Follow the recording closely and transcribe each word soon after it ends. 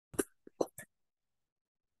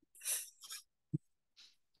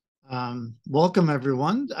Welcome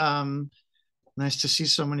everyone. Nice to see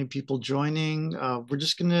so many people joining. We're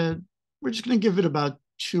just gonna give it about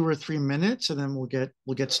 2 or 3 minutes, and then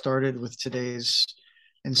we'll get started with today's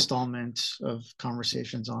installment of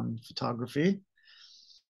conversations on photography.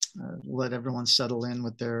 Let everyone settle in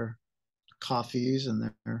with their coffees and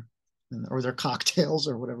their cocktails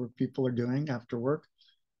or whatever people are doing after work.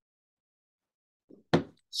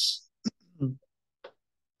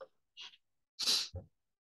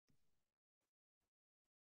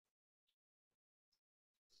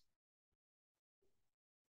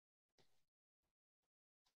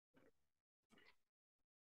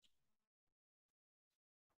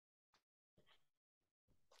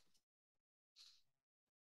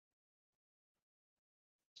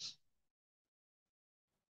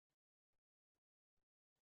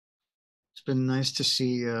 It's been nice to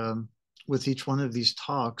see with each one of these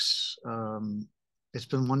talks. It's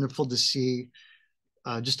been wonderful to see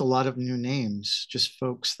just a lot of new names, just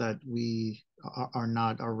folks that we are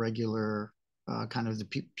not our regular kind of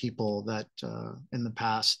the people that in the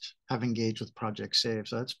past have engaged with Project Save.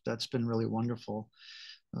 So that's been really wonderful.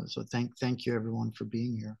 So thank you everyone for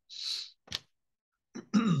being here.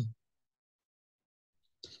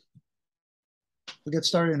 We'll get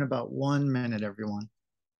started in about 1 minute, everyone.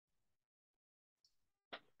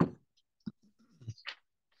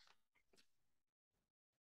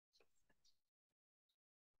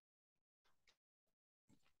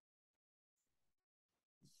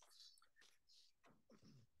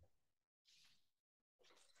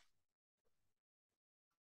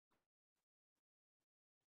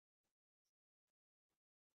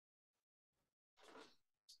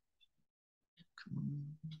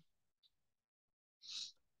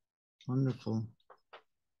 Wonderful.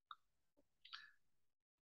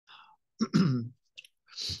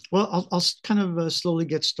 Well, I'll kind of slowly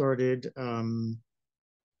get started.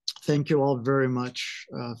 Thank you all very much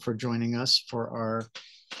for joining us for our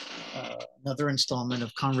another installment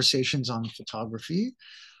of Conversations on Photography,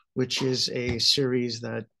 which is a series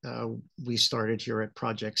that we started here at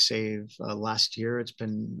Project Save last year. It's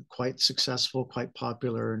been quite successful, quite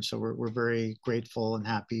popular, and so we're very grateful and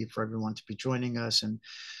happy for everyone to be joining us and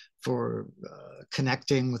for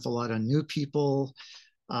connecting with a lot of new people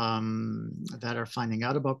that are finding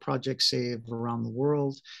out about Project Save around the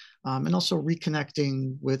world, and also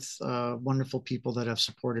reconnecting with wonderful people that have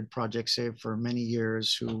supported Project Save for many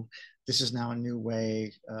years, who this is now a new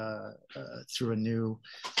way through a new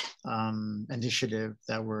initiative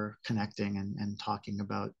that we're connecting and talking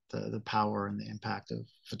about the power and the impact of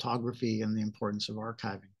photography and the importance of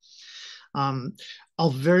archiving. I'll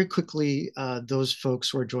very quickly, those folks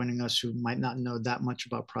who are joining us who might not know that much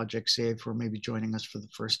about Project Save, or maybe joining us for the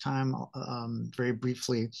first time, very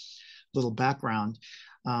briefly, little background.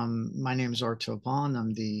 My name is Arto Vaughn.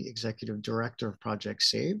 I'm the executive director of Project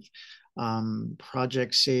Save.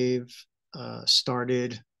 Project Save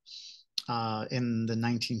started in the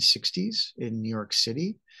 1960s in New York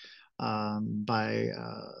City by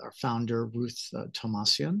our founder, Ruth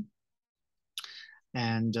Tomasian.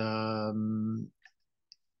 And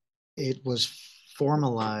it was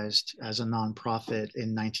formalized as a nonprofit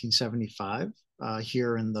in 1975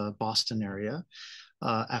 here in the Boston area,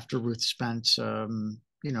 after Ruth spent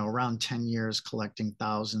around 10 years collecting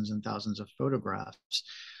thousands and thousands of photographs.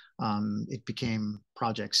 It became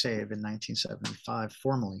Project Save in 1975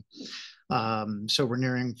 formally. So we're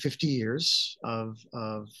nearing 50 years of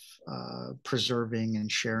preserving and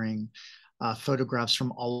sharing photographs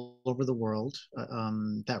from all over the world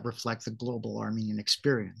that reflect the global Armenian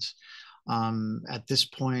experience. At this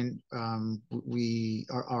point,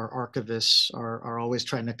 our archivists are always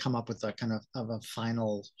trying to come up with a kind of a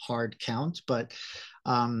final hard count, but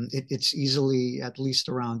it's easily at least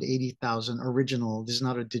around 80,000 original. This is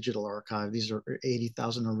not a digital archive. These are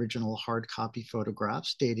 80,000 original hard copy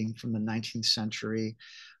photographs dating from the 19th century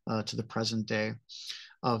to the present day,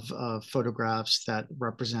 of photographs that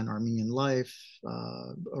represent Armenian life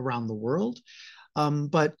around the world.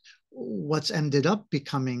 But what's ended up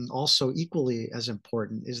becoming also equally as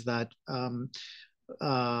important is that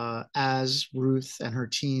as Ruth and her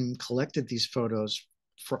team collected these photos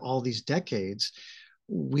for all these decades,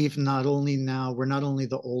 we're not only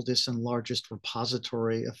the oldest and largest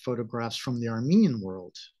repository of photographs from the Armenian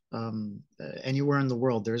world. Anywhere in the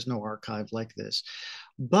world, there's no archive like this.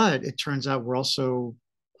 But it turns out we're also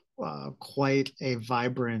quite a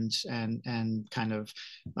vibrant and kind of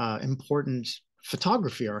important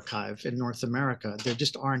photography archive in North America. There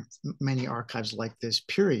just aren't many archives like this,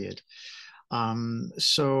 period. In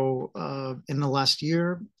the last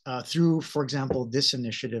year, through, for example, this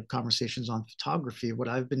initiative, Conversations on Photography, what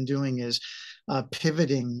I've been doing is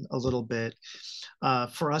pivoting a little bit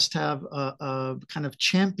for us to have a kind of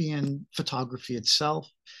champion photography itself,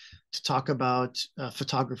 to talk about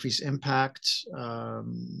photography's impact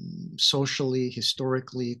socially,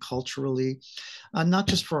 historically, culturally, not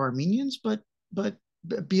just for Armenians, but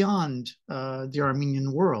beyond the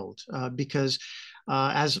Armenian world, because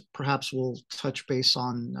as perhaps we'll touch base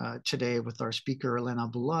on today with our speaker, Elena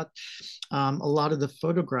Bulat, a lot of the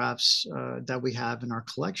photographs that we have in our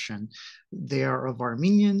collection, they are of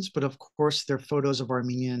Armenians, but of course they're photos of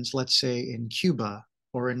Armenians, let's say in Cuba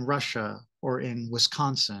or in Russia or in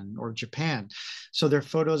Wisconsin or Japan. So they're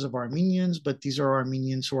photos of Armenians, but these are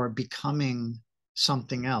Armenians who are becoming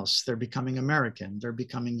something else. They're becoming American, they're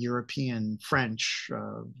becoming European, French,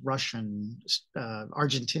 Russian,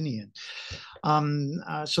 Argentinian.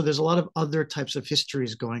 So there's a lot of other types of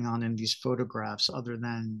histories going on in these photographs other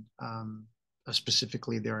than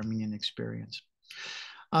specifically the Armenian experience.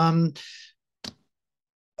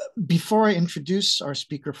 Before I introduce our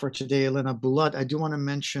speaker for today, Elena Bulat, I do want to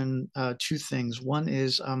mention two things. One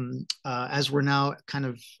is, as we're now kind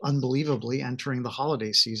of unbelievably entering the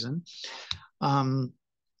holiday season,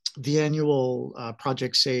 the annual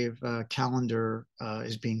Project Save calendar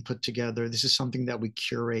is being put together. This is something that we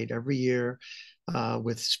curate every year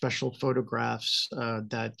with special photographs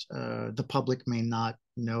that the public may not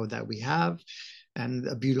know that we have. And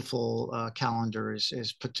a beautiful calendar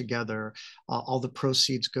is put together. All the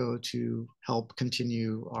proceeds go to help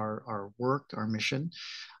continue our work, our mission.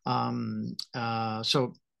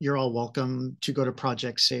 So you're all welcome to go to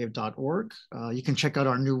projectsave.org. You can check out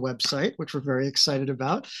our new website, which we're very excited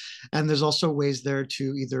about. And there's also ways there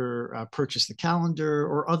to either purchase the calendar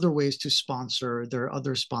or other ways to sponsor. There are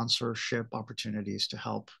other sponsorship opportunities to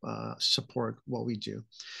help support what we do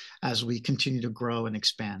as we continue to grow and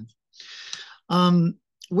expand.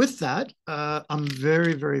 With that, I'm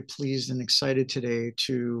very, very pleased and excited today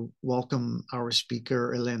to welcome our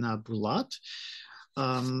speaker, Elena Bulat.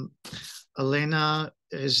 Elena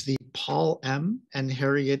is the Paul M. and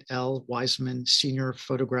Harriet L. Wiseman Senior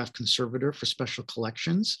Photograph Conservator for Special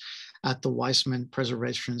Collections at the Wiseman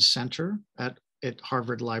Preservation Center at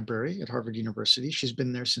Harvard Library at Harvard University. She's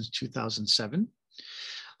been there since 2007.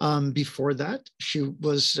 Before that, she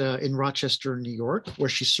was in Rochester, New York, where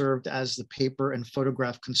she served as the paper and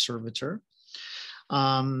photograph conservator.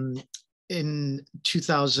 In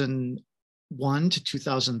 2001 to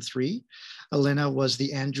 2003, Elena was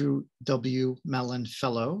the Andrew W. Mellon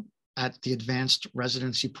Fellow at the Advanced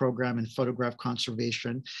Residency Program in Photograph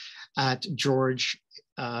Conservation at George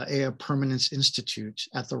A. Permanence Institute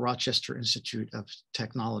at the Rochester Institute of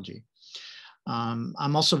Technology.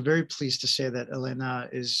 I'm also very pleased to say that Elena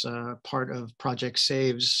is part of Project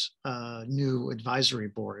Save's new advisory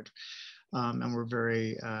board. And we're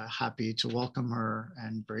very happy to welcome her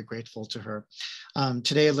and very grateful to her.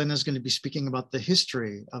 Today, Elena is going to be speaking about the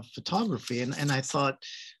history of photography. And I thought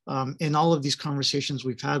in all of these conversations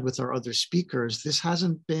we've had with our other speakers, this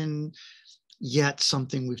hasn't been yet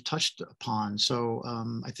something we've touched upon. So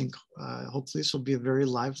I think hopefully this will be a very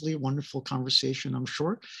lively, wonderful conversation, I'm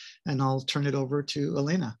sure. And I'll turn it over to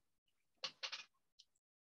Elena.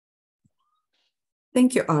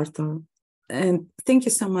 Thank you, Arthur. And thank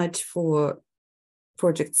you so much for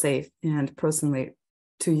Project Safe and personally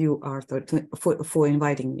to you, Arthur, for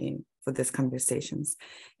inviting me for these conversations.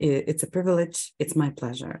 It's a privilege. It's my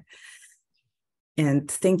pleasure.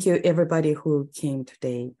 And thank you, everybody who came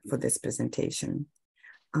today for this presentation.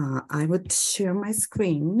 I would share my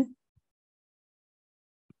screen.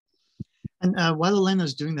 And while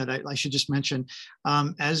Elena's doing that, I should just mention,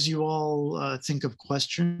 as you all think of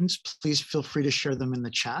questions, please feel free to share them in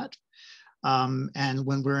the chat. And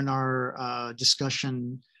when we're in our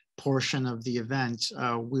discussion portion of the event,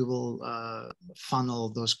 we will funnel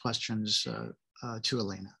those questions to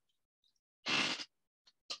Elena.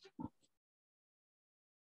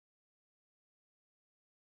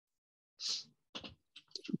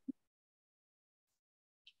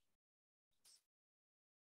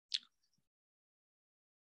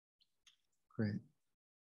 Great.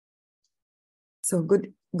 So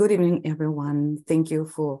good evening, everyone. Thank you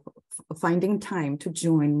for finding time to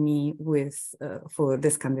join me for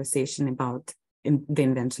this conversation about the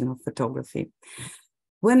invention of photography.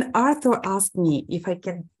 When Arthur asked me if I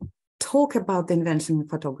can talk about the invention of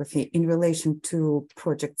photography in relation to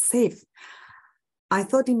Project Safe, I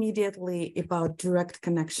thought immediately about direct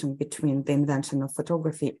connection between the invention of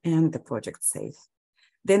photography and the Project Safe.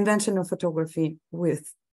 The invention of photography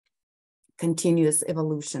with continuous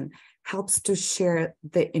evolution helps to share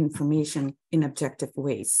the information in objective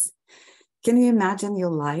ways. Can you imagine your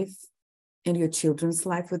life and your children's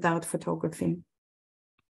life without photography?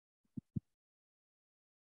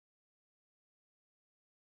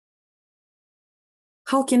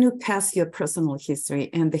 How can you pass your personal history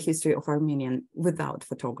and the history of Armenian without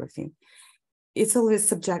photography? It's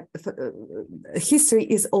always history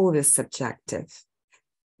is always subjective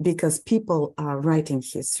because people are writing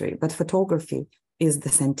history, but photography is the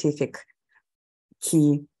scientific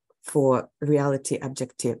key for reality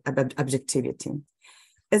objectivity.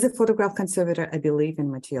 As a photograph conservator, I believe in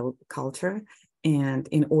material culture, and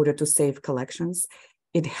in order to save collections,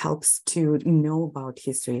 it helps to know about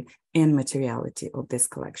history and materiality of these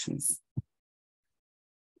collections.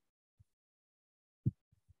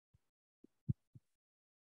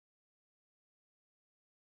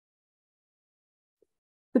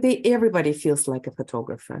 Today, everybody feels like a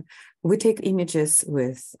photographer. We take images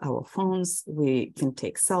with our phones, we can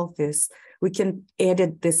take selfies, we can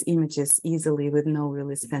edit these images easily with no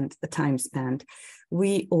really time spent.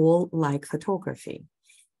 We all like photography,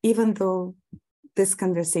 even though this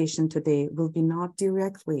conversation today will be not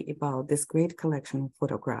directly about this great collection of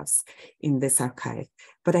photographs in this archive,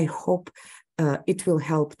 but I hope it will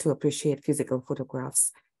help to appreciate physical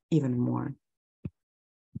photographs even more.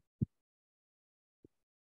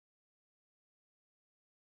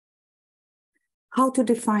 How to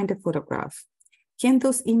define a photograph? Can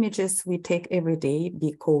those images we take every day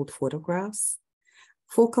be called photographs?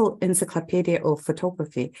 Focal Encyclopedia of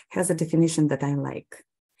Photography has a definition that I like.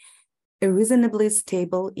 A reasonably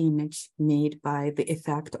stable image made by the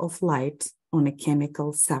effect of light on a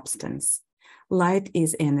chemical substance. Light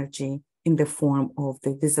is energy in the form of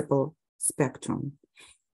the visible spectrum.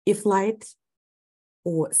 If light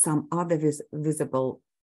or some other visible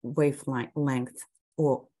wavelength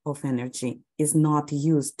or of energy is not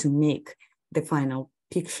used to make the final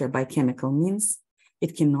picture by chemical means,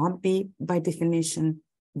 it cannot be, by definition,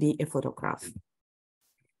 be a photograph.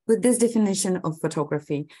 With this definition of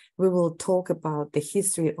photography, we will talk about the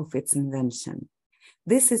history of its invention.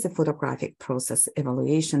 This is a photographic process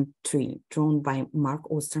evaluation tree drawn by Mark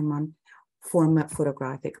Osterman, former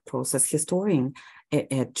photographic process historian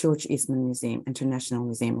at George Eastman Museum, International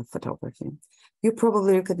Museum of Photography. You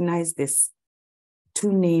probably recognize these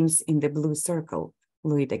two names in the blue circle,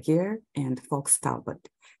 Louis Daguerre and Fox Talbot.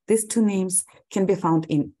 These two names can be found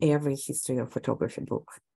in every history of photography book.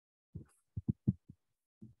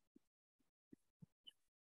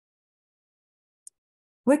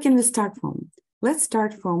 Where can we start from? Let's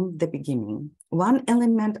start from the beginning. One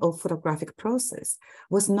element of photographic process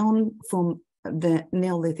was known from the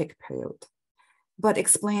Neolithic period, but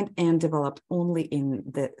explained and developed only in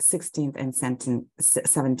the 16th and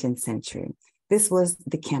 17th century. This was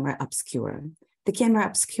the camera obscura. The camera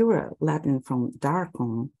obscura, Latin from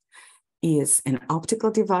darkon, is an optical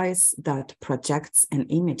device that projects an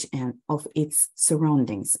image of its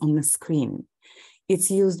surroundings on the screen. It's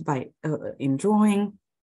used in drawing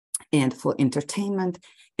and for entertainment,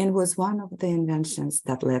 and was one of the inventions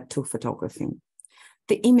that led to photography.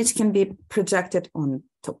 The image can be projected on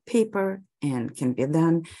top paper and can be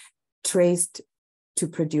then traced to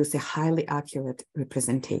produce a highly accurate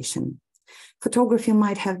representation. Photography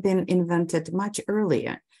might have been invented much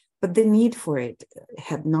earlier, but the need for it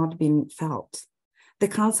had not been felt. The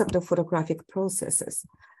concept of photographic processes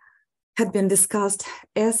had been discussed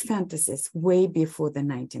as fantasies way before the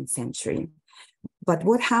 19th century. But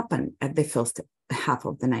what happened at the first half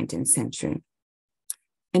of the 19th century?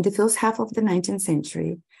 In the first half of the 19th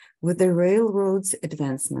century, with the railroad's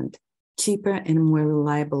advancement, cheaper and more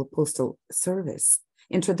reliable postal service,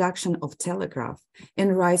 introduction of telegraph,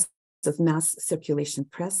 and rise of mass circulation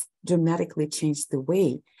press dramatically changed the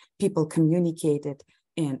way people communicated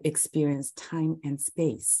and experienced time and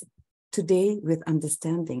space. Today, with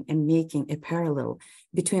understanding and making a parallel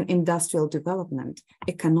between industrial development,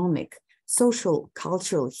 economic, social,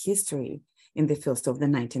 cultural history in the first of the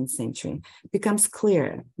 19th century, becomes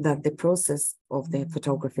clear that the process of the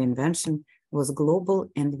photography invention was global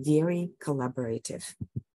and very collaborative.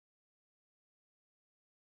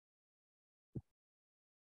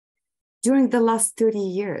 During the last 30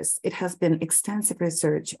 years, it has been extensive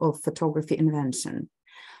research of photography invention.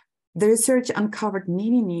 The research uncovered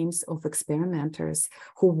many names of experimenters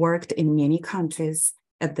who worked in many countries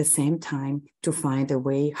at the same time to find a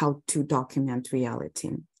way how to document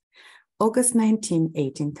reality. August 19,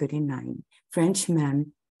 1839,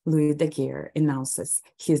 Frenchman Louis Daguerre announces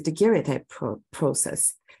his daguerreotype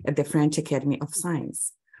process at the French Academy of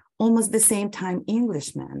Science. Almost the same time,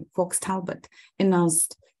 Englishman Fox Talbot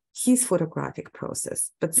announced his photographic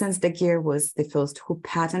process. But since Daguerre was the first who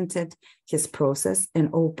patented his process and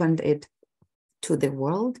opened it to the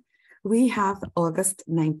world, we have August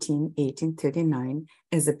 19, 1839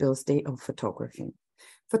 as a birthday of photography.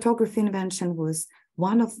 Photography invention was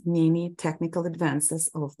one of many technical advances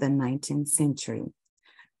of the 19th century.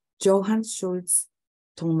 Johann Schultz,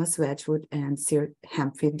 Thomas Wedgwood, and Sir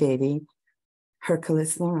Humphrey Davy,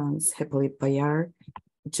 Hercules Laurens, Hippolyte Bayard,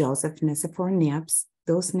 Joseph Nicephore Niepce,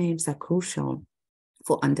 those names are crucial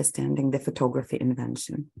for understanding the photography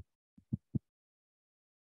invention.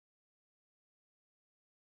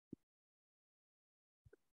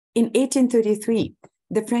 In 1833,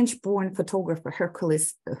 the French-born photographer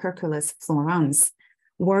Hercules Laurens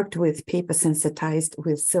worked with paper sensitized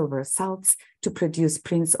with silver salts to produce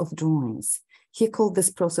prints of drawings. He called this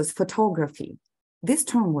process photography. This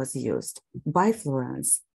term was used by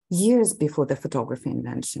Laurens years before the photography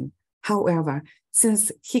invention. However,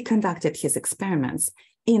 since he conducted his experiments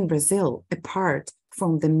in Brazil, apart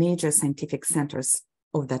from the major scientific centers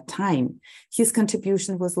of that time, his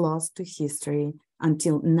contribution was lost to history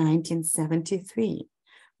until 1973,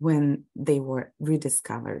 when they were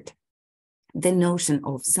rediscovered. The notion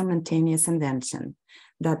of simultaneous invention,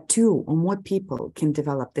 that two or more people can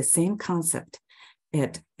develop the same concept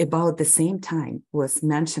at about the same time, was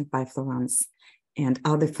mentioned by Laurens and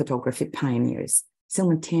other photography pioneers.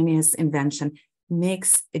 Simultaneous invention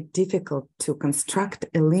makes it difficult to construct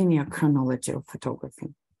a linear chronology of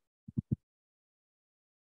photography.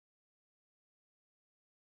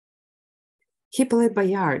 Hippolyte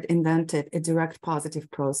Bayard invented a direct positive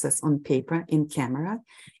process on paper in camera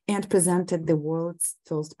and presented the world's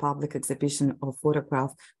first public exhibition of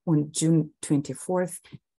photograph on June 24th,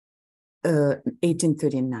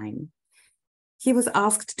 1839. He was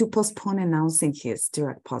asked to postpone announcing his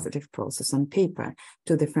direct positive process on paper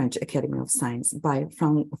to the French Academy of Science by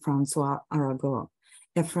François Arago,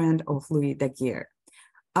 a friend of Louis Daguerre.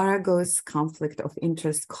 Arago's conflict of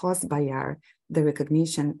interest caused Bayard the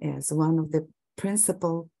recognition as one of the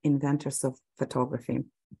principal inventors of photography.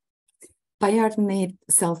 Bayard made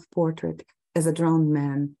self-portrait as a drowned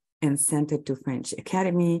man and sent it to French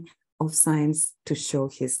Academy of Science to show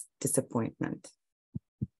his disappointment.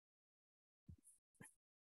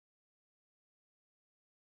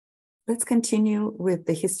 Let's continue with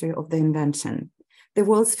the history of the invention. The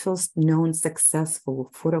world's first known successful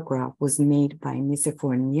photograph was made by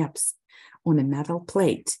Nicephore Niepce on a metal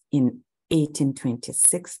plate in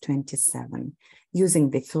 1826-27, using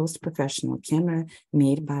the first professional camera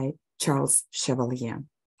made by Charles Chevalier.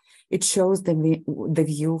 It shows the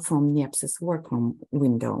view from Niepce's workroom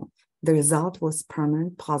window. The result was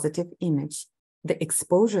permanent positive image. The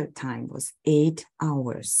exposure time was 8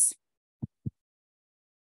 hours.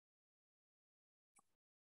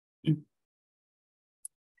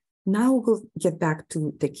 Now we'll get back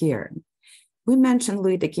to Daguerre. We mentioned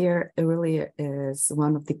Louis Daguerre earlier as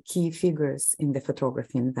one of the key figures in the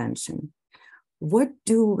photography invention. What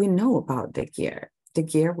do we know about Daguerre?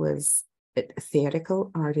 Daguerre was a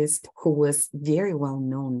theatrical artist who was very well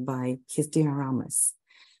known by his dioramas.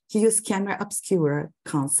 He used camera obscura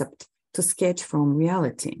concept to sketch from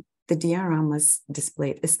reality. The dioramas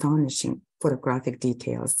displayed astonishing photographic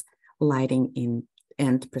details, lighting in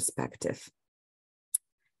and perspective.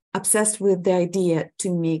 Obsessed with the idea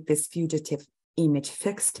to make this fugitive image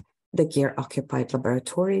fixed, Daguerre occupied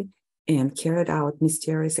laboratory and carried out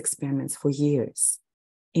mysterious experiments for years.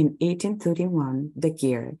 In 1831,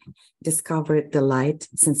 Daguerre discovered the light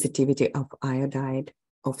sensitivity of iodide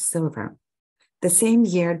of silver. The same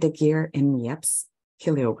year, Daguerre and Niepce,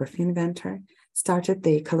 heliography inventor, started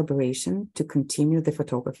the collaboration to continue the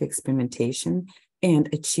photography experimentation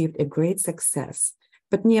and achieved a great success.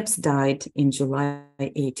 But Niepce died in July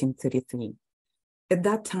 1833. At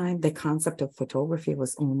that time, the concept of photography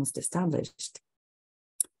was almost established.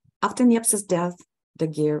 After Niepce's death,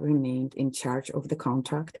 Daguerre remained in charge of the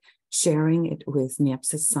contract, sharing it with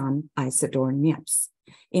Niepce's son, Isidore Niepce.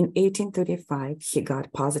 In 1835, he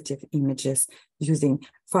got positive images using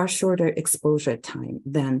far shorter exposure time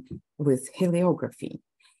than with heliography.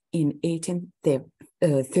 In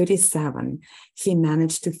 1837, he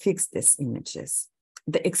managed to fix these images.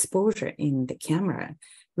 The exposure in the camera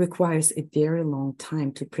requires a very long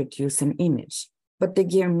time to produce an image, but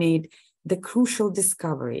Daguerre made the crucial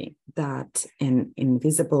discovery that an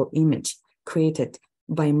invisible image created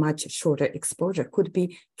by much shorter exposure could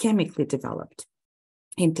be chemically developed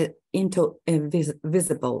into a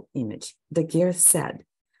visible image. Daguerre said,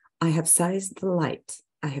 "I have sized the light,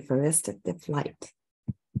 I have arrested the flight."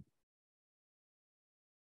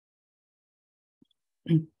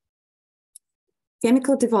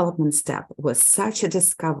 Chemical development step was such a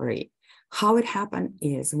discovery. How it happened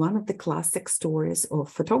is one of the classic stories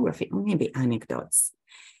of photography, or maybe anecdotes.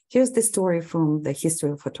 Here's the story from the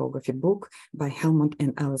History of Photography book by Helmut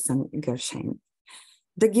and Alison Gersheim.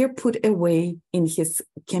 Daguerre put away in his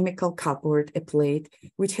chemical cupboard a plate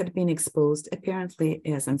which had been exposed apparently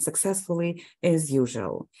as unsuccessfully as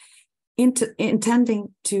usual,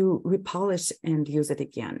 intending to repolish and use it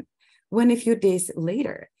again. When a few days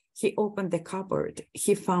later, he opened the cupboard,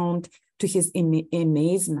 he found, to his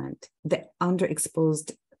amazement, the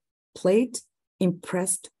underexposed plate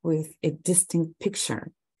impressed with a distinct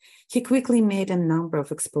picture. He quickly made a number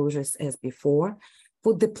of exposures as before,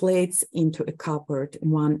 put the plates into a cupboard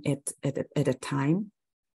one at a time,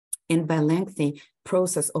 and by lengthy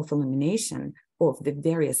process of elimination of the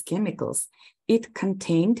various chemicals it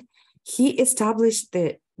contained, he established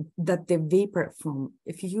that the vapor from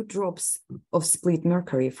a few drops of split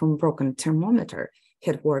mercury from broken thermometer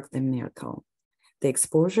had worked the miracle. The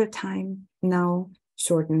exposure time now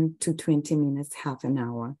shortened to 20 minutes, half an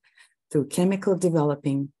hour, through chemical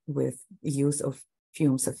developing with use of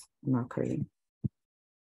fumes of mercury.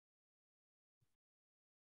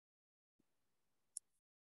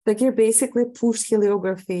 Daguerre basically pushed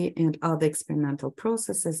heliography and other experimental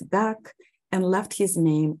processes back and left his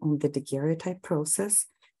name on the daguerreotype process,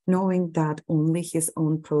 knowing that only his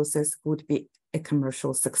own process would be a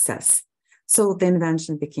commercial success. So the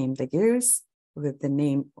invention became Daguerre's, with the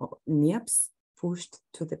name of Niepce pushed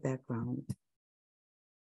to the background.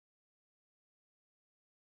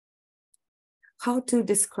 How to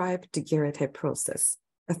describe daguerreotype process?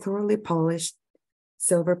 A thoroughly polished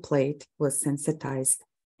silver plate was sensitized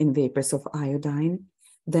in vapors of iodine,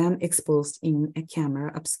 then exposed in a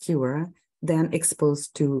camera obscura, then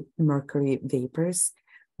exposed to mercury vapors,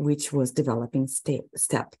 which was developing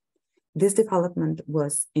step. This development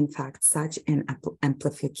was in fact such an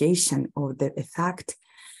amplification of the effect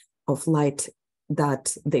of light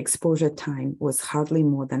that the exposure time was hardly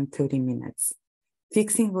more than 30 minutes.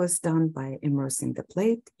 Fixing was done by immersing the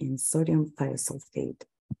plate in sodium thiosulfate.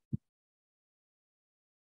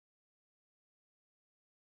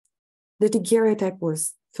 The daguerreotype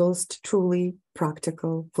was first truly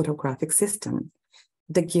practical photographic system.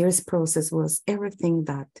 Daguerre's process was everything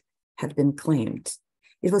that had been claimed.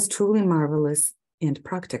 It was truly marvelous and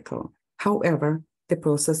practical. However, the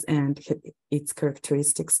process and its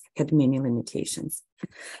characteristics had many limitations.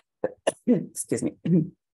 Excuse me.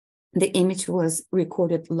 The image was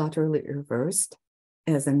recorded laterally reversed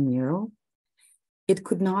as a mural. It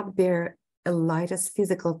could not bear a lightest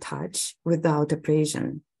physical touch without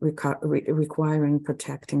abrasion, requiring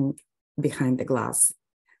protecting behind the glass.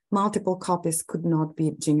 Multiple copies could not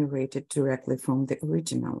be generated directly from the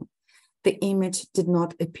original. The image did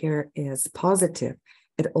not appear as positive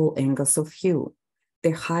at all angles of view.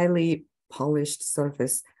 The highly polished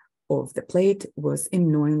surface of the plate was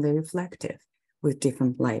annoyingly reflective with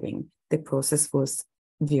different lighting. The process was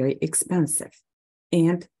very expensive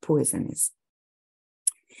and poisonous.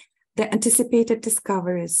 The anticipated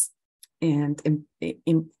discoveries and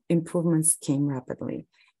improvements came rapidly.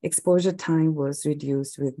 Exposure time was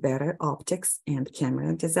reduced with better optics and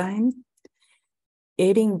camera design.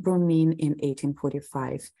 Adding bromine in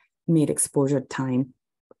 1845 made exposure time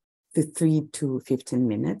to 3 to 15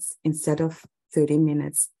 minutes instead of 30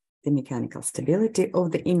 minutes. The mechanical stability of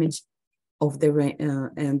the image of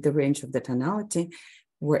and the range of the tonality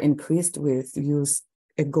were increased with use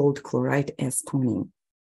of gold chloride as toning.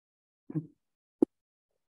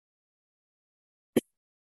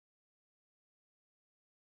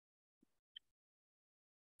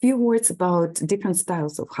 Few words about different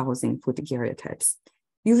styles of housing for daguerreotypes.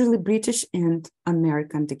 Usually British and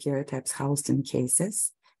American daguerreotypes housed in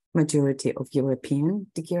cases. Majority of European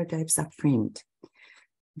daguerreotypes are framed.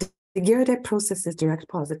 The daguerreotype process is direct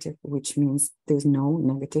positive, which means there's no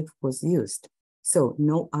negative was used. So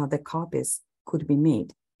no other copies could be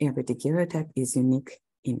made. Every daguerreotype is unique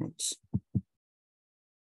image.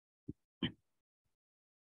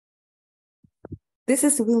 This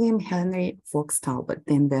is William Henry Fox Talbot,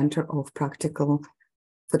 the inventor of practical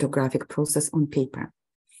photographic process on paper.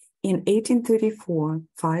 In 1834,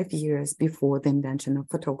 5 years before the invention of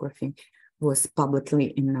photography was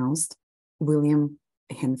publicly announced, William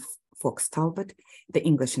Henry Fox Talbot, the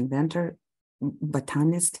English inventor,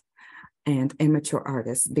 botanist, and amateur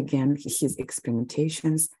artist, began his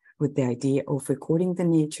experimentations with the idea of recording the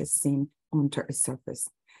nature scene onto a surface.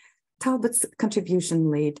 Talbot's contribution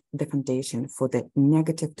laid the foundation for the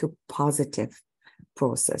negative to positive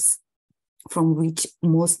process, from which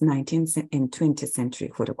most 19th and 20th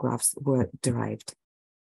century photographs were derived.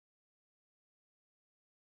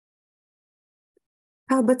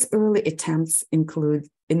 Talbot's early attempts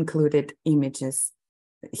included images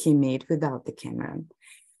he made without the camera,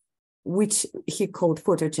 which he called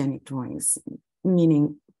photogenic drawings,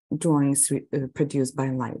 meaning drawings produced by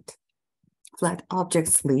light. Flat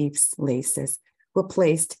objects, leaves, laces were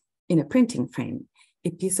placed in a printing frame. A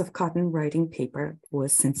piece of cotton writing paper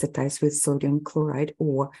was sensitized with sodium chloride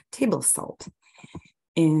or table salt,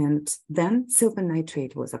 and then silver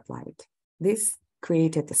nitrate was applied. This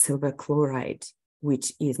created the silver chloride,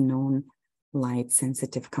 which is known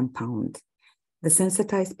light-sensitive compound. The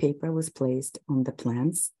sensitized paper was placed on the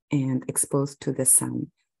plants and exposed to the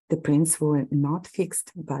sun. The prints were not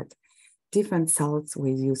fixed, but different salts were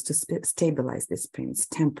used to stabilize these prints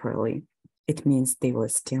temporarily. It means they were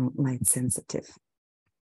still light sensitive.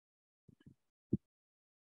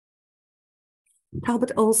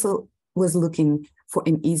 Talbot also was looking for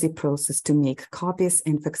an easy process to make copies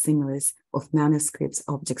and facsimiles of manuscripts,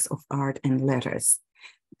 objects of art, and letters.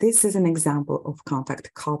 This is an example of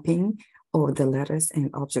contact copying of the letters and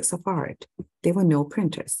objects of art. There were no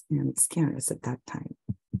printers and scanners at that time.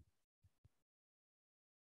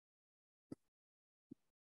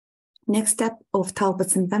 Next step of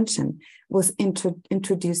Talbot's invention was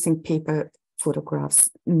introducing paper photographs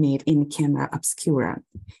made in camera obscura.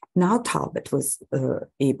 Now Talbot was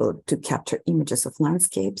able to capture images of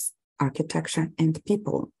landscapes, architecture, and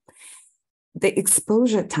people. The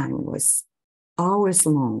exposure time was hours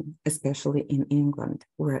long, especially in England,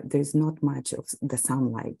 where there's not much of the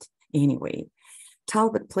sunlight anyway.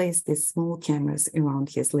 Talbot placed these small cameras around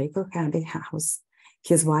his Lakehead house.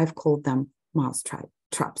 His wife called them mouse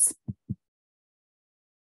traps.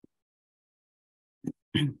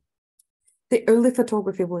 The early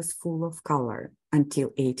photography was full of color until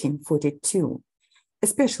 1842,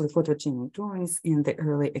 especially photogenic drawings and the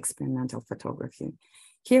early experimental photography.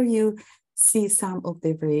 Here you see some of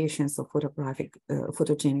the variations of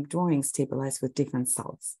photogenic drawings stabilized with different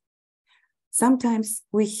salts. Sometimes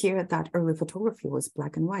we hear that early photography was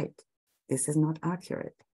black and white. This is not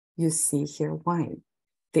accurate. You see here why.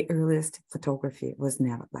 The earliest photography was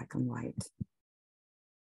never black and white.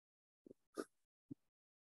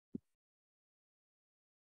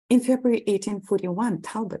 In February 1841,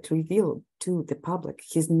 Talbot revealed to the public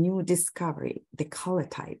his new discovery, the color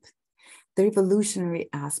type. The revolutionary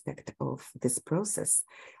aspect of this process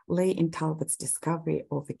lay in Talbot's discovery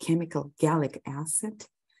of a chemical gallic acid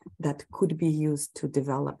that could be used to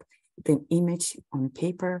develop the image on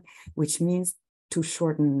paper, which means to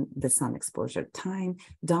shorten the sun exposure time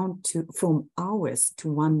down from hours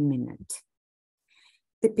to 1 minute.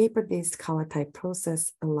 The paper-based color type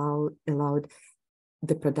process allowed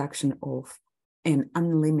the production of an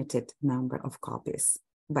unlimited number of copies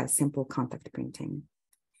by simple contact printing.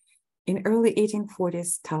 In early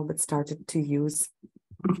 1840s, Talbot started to use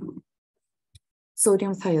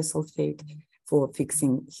sodium thiosulfate for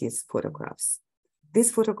fixing his photographs. These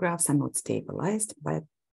photographs are not stabilized, but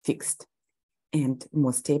fixed and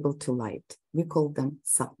more stable to light. We call them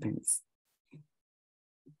salt prints.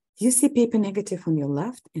 You see paper negative on your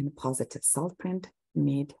left and a positive salt print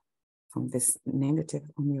made from this negative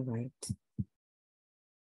on your right.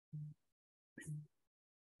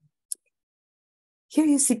 Here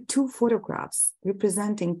you see two photographs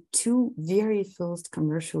representing two very first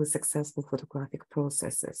commercially successful photographic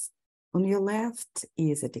processes. On your left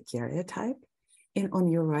is a daguerreotype, and on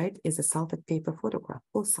your right is a salted paper photograph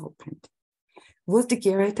or salt print. Was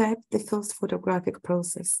daguerreotype the first photographic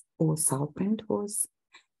process, or salt print was?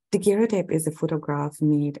 Daguerreotype is a photograph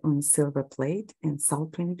made on silver plate, and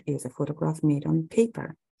salt print is a photograph made on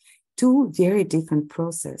paper. Two very different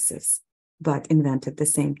processes, but invented at the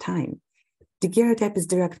same time. Daguerreotype is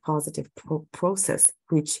direct positive process,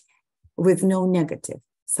 which with no negative.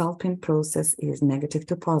 Salt print process is negative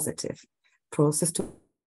to positive process to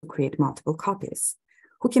create multiple copies.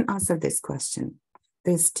 Who can answer this question?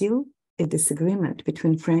 There's still a disagreement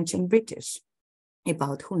between French and British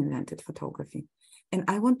about who invented photography. And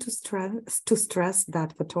I want to stress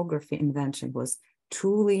that photography invention was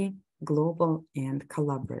truly global and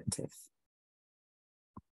collaborative.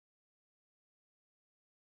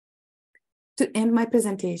 To end my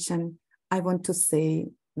presentation, I want to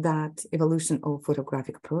say that evolution of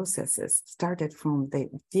photographic processes started from the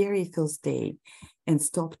very first day and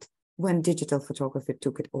stopped when digital photography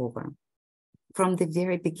took it over. From the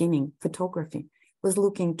very beginning, photography was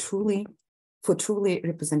looking for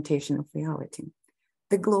representation of reality.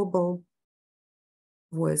 The goal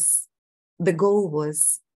was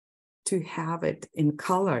to have it in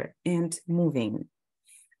color and moving.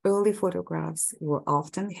 Early photographs were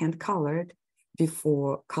often hand-colored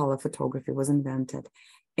before color photography was invented.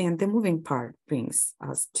 And the moving part brings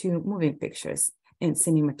us to moving pictures. and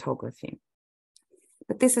cinematography.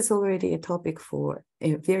 But this is already a topic for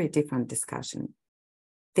a very different discussion.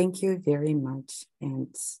 Thank you very much,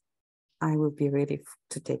 and I will be ready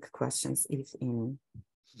to take questions if any.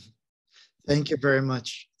 Thank you very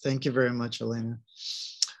much. Thank you very much, Elena.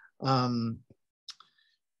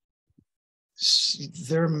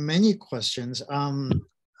 There are many questions. I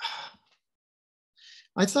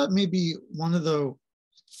thought maybe one of the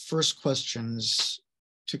first questions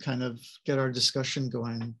to kind of get our discussion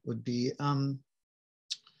going would be,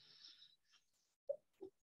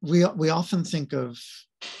 we often think of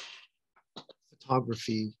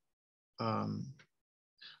photography,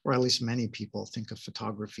 or at least many people think of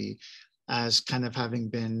photography as kind of having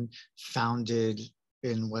been founded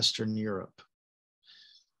in Western Europe.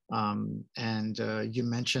 You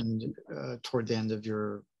mentioned toward the end of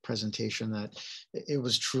your presentation that it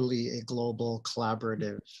was truly a global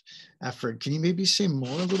collaborative effort. Can you maybe say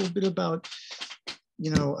more a little bit about,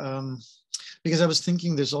 because I was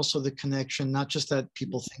thinking there's also the connection, not just that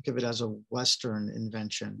people think of it as a Western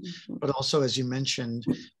invention, but also, as you mentioned,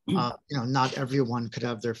 not everyone could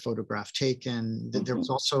have their photograph taken. There was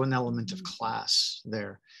also an element of class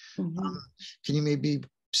there. Can you maybe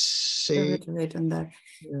say on that?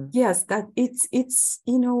 Yeah. Yes, that it's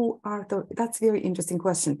Arthur, that's a very interesting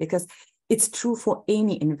question, because it's true for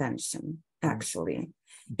any invention, actually.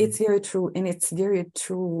 It's very true, and it's very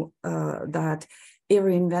true that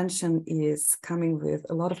every invention is coming with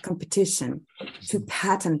a lot of competition to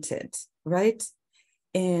patent it, right?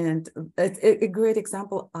 And a great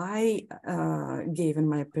example I gave in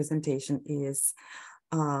my presentation is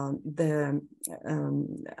oh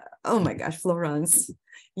my gosh, Florence,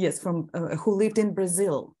 yes, from who lived in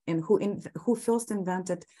Brazil and who first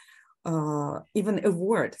invented even a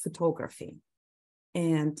word, photography,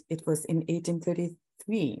 and it was in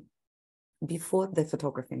 1833, before the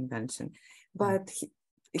photography invention. But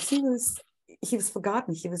he was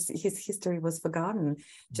forgotten. His history was forgotten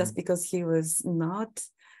just because he was not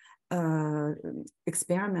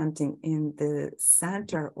experimenting in the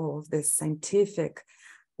center of the scientific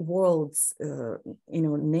world's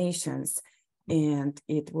nations, and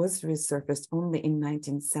it was resurfaced only in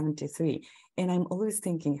 1973. And I'm always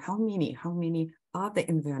thinking, how many other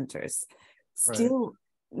inventors still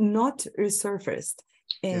not resurfaced,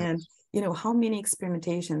 and how many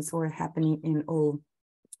experimentations were happening in all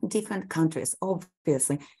different countries,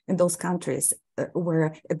 obviously, in those countries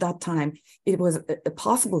where at that time it was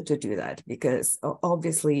possible to do that, because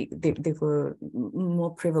obviously they were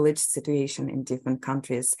more privileged situation in different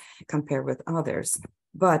countries compared with others.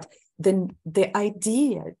 But then the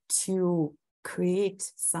idea to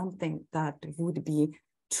create something that would be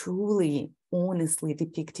truly honestly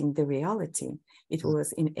depicting the reality, it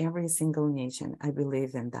was in every single nation. I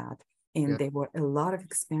believe in that. And there were a lot of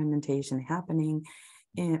experimentation happening,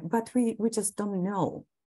 but we just don't know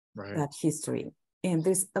that history. And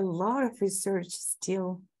there's a lot of research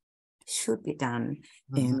still should be done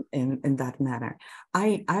in that matter.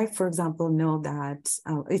 I, for example, know that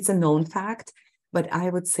it's a known fact, but I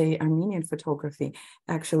would say Armenian photography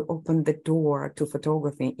actually opened the door to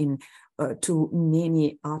photography to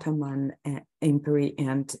many Ottoman Empire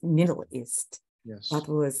and Middle East. Yes. That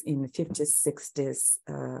was in the 50s, 60s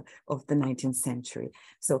of the 19th century.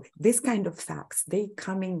 So this kind of facts, they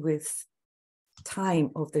coming with time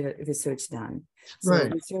of the research done. So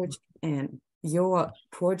research and your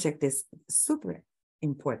project is super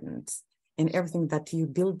important, and everything that you're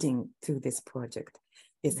building through this project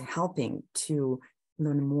is helping to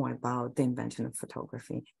learn more about the invention of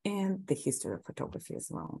photography and the history of photography as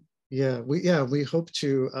well. We hope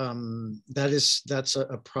to, that's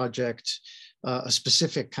a project, a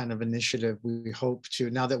specific kind of initiative. We hope to,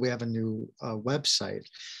 now that we have a new website,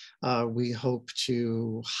 we hope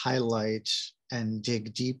to highlight and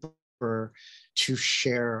dig deeper to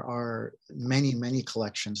share our many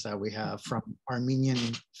collections that we have from Armenian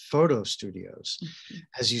photo studios.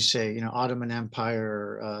 As you say, Ottoman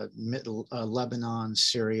Empire, Lebanon,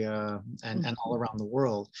 Syria, and all around the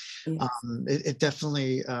world. Yes. It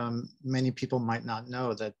definitely, many people might not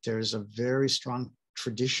know that there's a very strong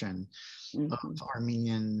tradition of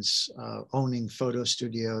Armenians owning photo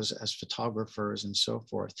studios as photographers and so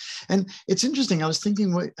forth. And it's interesting, I was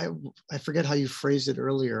thinking, I forget how you phrased it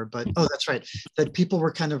earlier, but that's right, that people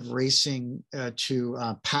were kind of racing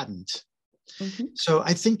to patent. So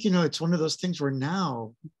I think, it's one of those things where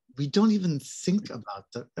now we don't even think about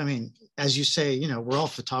as you say, we're all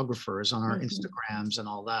photographers on our Instagrams and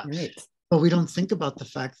all that. Right. But we don't think about the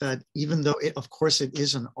fact that even though of course it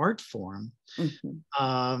is an art form,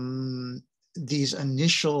 these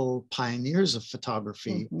initial pioneers of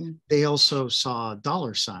photography, they also saw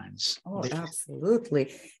dollar signs. Oh,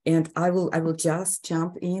 absolutely. And I will just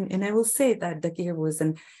jump in and I will say that Daguerre was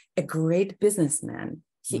a great businessman.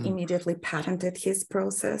 He immediately patented his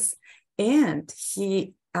process, and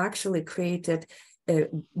he actually created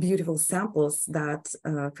beautiful samples that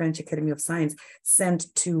French Academy of Science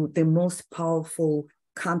sent to the most powerful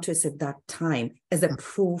countries at that time as a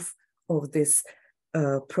proof of this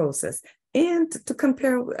process. And to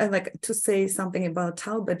compare, I like to say something about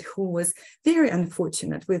Talbot, who was very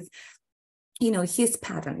unfortunate with, his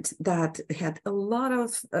patent that had a lot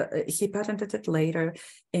of, he patented it later,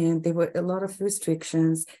 and there were a lot of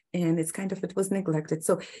restrictions, and it was neglected.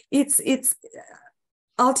 So it's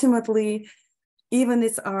ultimately, even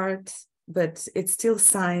it's art, but it's still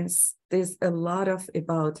science. There's a lot of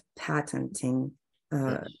about patenting,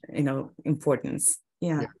 importance.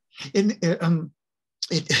 Yeah.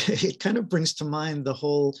 It kind of brings to mind the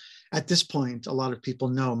whole, at this point, a lot of people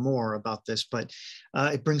know more about this, but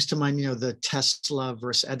it brings to mind, the Tesla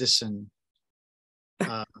versus Edison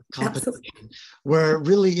competition, where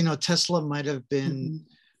really, Tesla might have been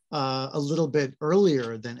a little bit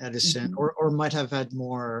earlier than Edison, or might have had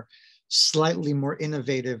slightly more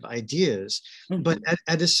innovative ideas. But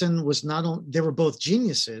Edison was not only, they were both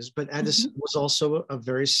geniuses, but Edison was also a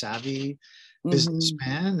very savvy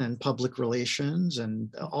businessman and public relations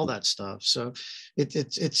and all that stuff. So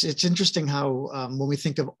it's interesting how when we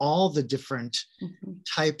think of all the different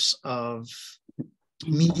types of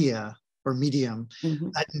media or medium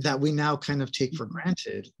that we now kind of take for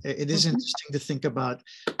granted, it is interesting to think about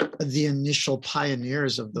the initial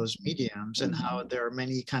pioneers of those mediums and how there are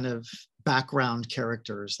many kind of background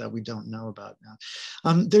characters that we don't know about now.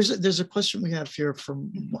 There's a question we have here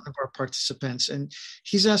from one of our participants, and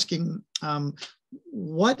he's asking,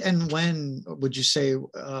 what and when would you say,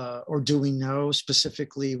 or do we know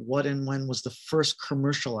specifically what and when was the first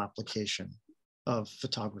commercial application of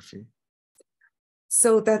photography?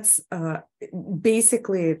 So that's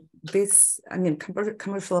basically this,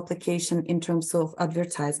 commercial application in terms of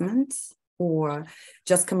advertisement or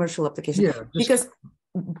just commercial application? Yeah, because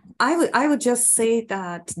I would just say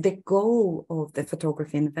that the goal of the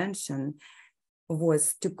photography invention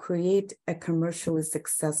was to create a commercially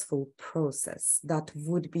successful process that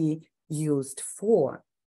would be used for,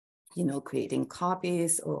 creating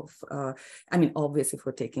copies of, obviously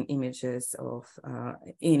for taking images of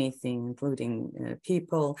anything, including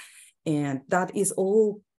people. And that is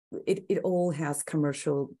all, it all has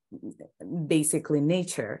commercial, basically,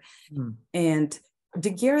 nature. And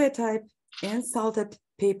daguerreotype and salted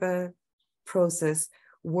paper process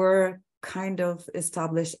were kind of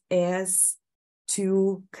established as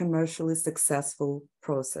two commercially successful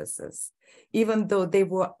processes, even though there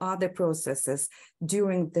were other processes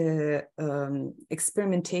during the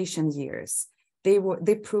experimentation years. They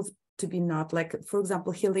proved to be not, like, for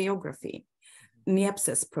example, heliography,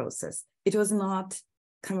 Niepce's process. It was not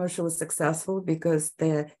commercially successful because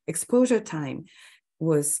the exposure time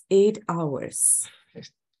was 8 hours.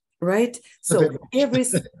 Right? So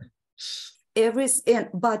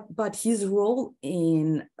but his role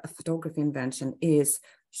in photography invention is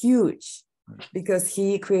huge because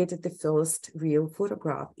he created the first real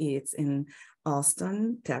photograph. It's in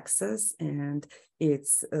Austin, Texas, and it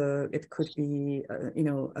could be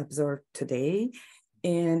observed today,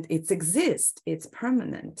 and it exists. It's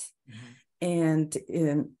permanent, and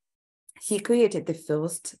he created the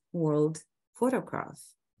first world photograph,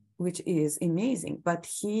 which is amazing. But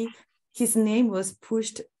his name was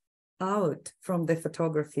pushed out from the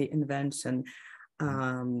photography invention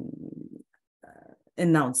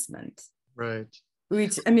announcement. Right.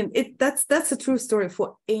 Which, that's a true story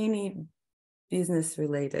for any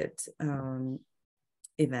business-related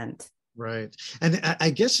event. Right. And I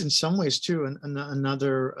guess in some ways too,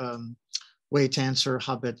 another way to answer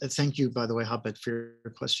Habit, thank you, by the way, Habit, for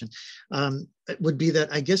your question, would be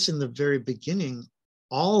that I guess in the very beginning,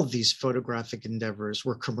 all of these photographic endeavors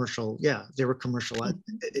were commercial. Yeah, they were commercial.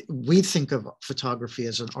 We think of photography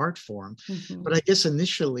as an art form, but I guess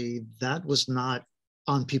initially that was not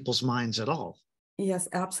on people's minds at all. Yes,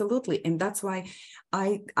 absolutely. And that's why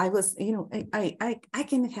I was, I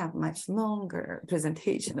can have much longer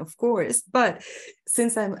presentation, of course, but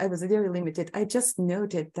since I was very limited, I just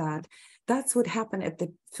noted that that's what happened at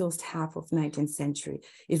the first half of 19th century.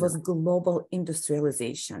 It was global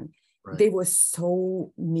industrialization. Right. There were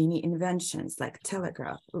so many inventions like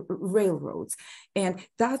telegraph, railroads. And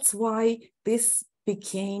that's why this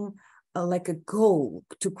became like a goal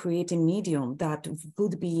to create a medium that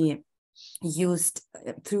would be used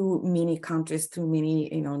through many countries, through many,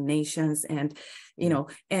 nations, and,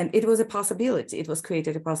 and it was a possibility. It was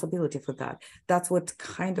created a possibility for that. That's what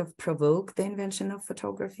kind of provoked the invention of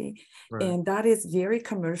photography. Right. And that is very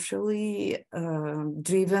commercially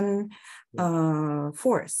driven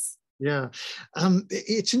force. Yeah,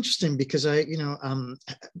 it's interesting because when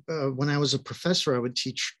I was a professor, I would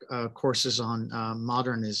teach courses on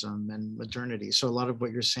modernism and modernity. So a lot of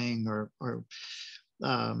what you're saying are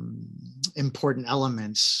important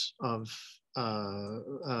elements of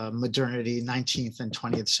modernity, 19th and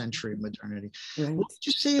 20th century modernity. Right. What would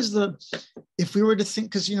you say is if we were to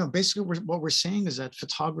think, because, basically what we're saying is that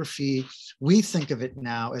photography, we think of it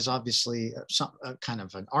now as obviously kind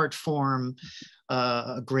of an art form,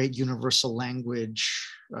 a great universal language,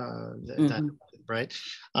 right?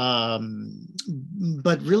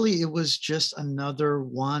 But really it was just another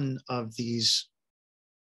one of these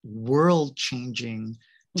world-changing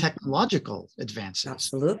technological advances.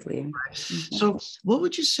 Absolutely. Right? So what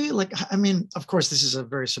would you say, of course, this is a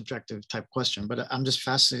very subjective type question, but I'm just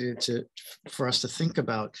fascinated for us to think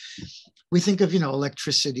about. We think of,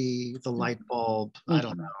 electricity, the light bulb, I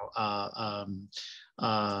don't know,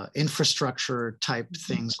 infrastructure type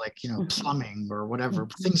things like, plumbing or whatever,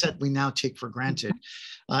 things that we now take for granted.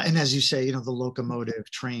 And as you say, the locomotive,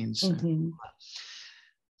 trains.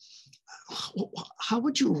 How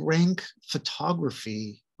would you rank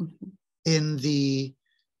photography in the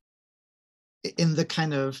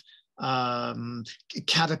kind of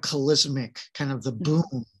cataclysmic, kind of the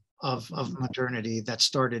boom of modernity that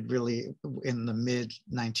started really in the mid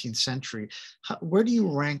 19th century? Where do you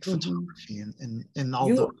rank photography in all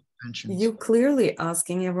those dimensions? You're clearly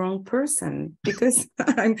asking a wrong person, because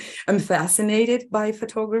I'm fascinated by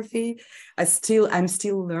photography. I'm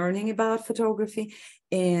still learning about photography.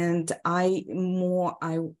 And more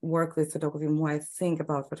I work with photography, more I think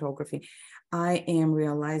about photography, I am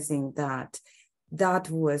realizing that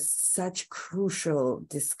was such crucial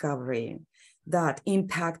discovery that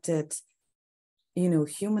impacted,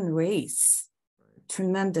 human race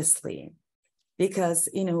tremendously. Because,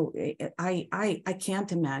 I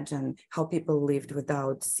can't imagine how people lived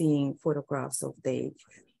without seeing photographs of their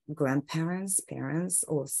grandparents, parents,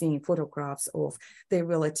 or seeing photographs of their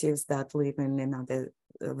relatives that live in another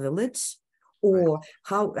village, or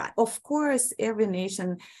how, of course, every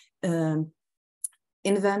nation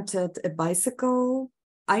invented a bicycle.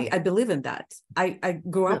 I believe in that. I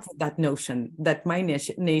grew up with that notion that my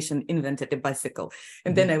nation invented a bicycle.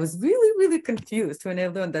 And then I was really, really confused when I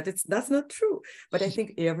learned that that's not true. But I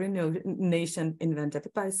think every nation invented a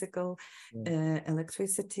bicycle,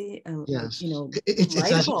 electricity, yes.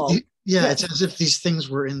 light bulb. It's as if these things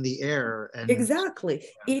were in the air. Exactly.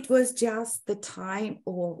 It was just the time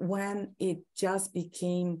or when it just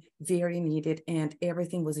became very needed and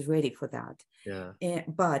everything was ready for that. Yeah.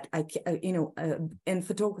 But and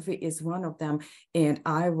photography is one of them, and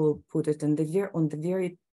I will put it on the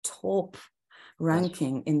very top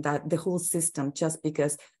ranking in that the whole system, just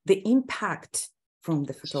because the impact from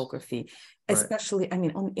the photography, especially,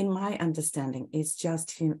 in my understanding, it's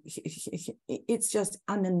just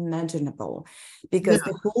unimaginable, because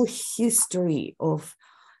the whole history of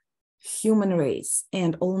human race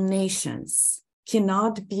and all nations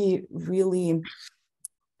cannot be really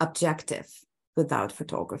objective without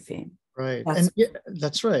photography. Right.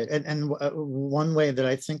 That's right. And one way that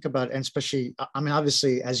I think about it, and especially,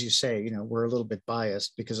 obviously, as you say, we're a little bit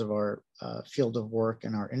biased because of our field of work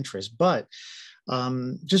and our interests, but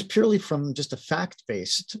just purely from just a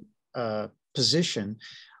fact-based position,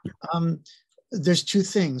 there's two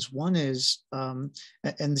things. One is, and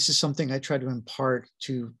this is something I try to impart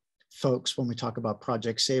to folks when we talk about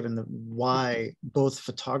Project SAVE, and why both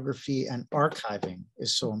photography and archiving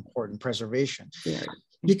is so important, preservation.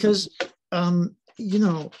 Because, and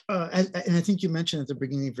I think you mentioned at the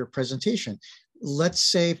beginning of your presentation, let's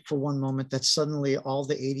say for one moment that suddenly all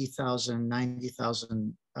the 80,000,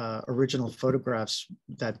 90,000 original photographs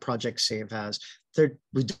that Project SAVE has,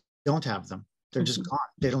 we don't have them. They're just gone.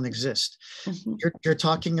 They don't exist. You're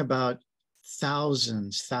talking about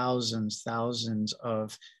thousands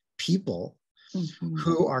of people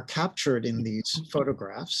who are captured in these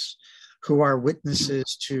photographs, who are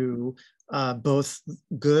witnesses to both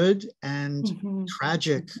good and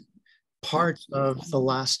tragic parts of the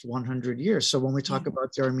last 100 years. So when we talk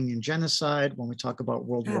about the Armenian genocide, when we talk about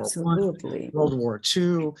World War I, World War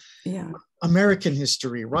II, American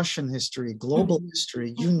history, Russian history, global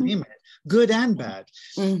history, you name it, good and bad,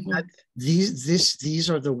 that these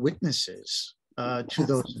are the witnesses to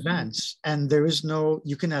those events. And there is no,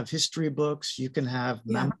 you can have history books, you can have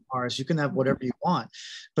memoirs, you can have whatever you want,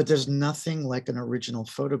 but there's nothing like an original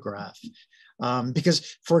photograph.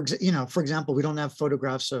 Because for example, we don't have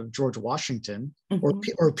photographs of George Washington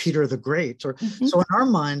or Peter the Great, or so in our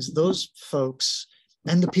minds, those folks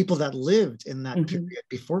and the people that lived in that period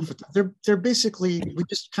before, they're basically, we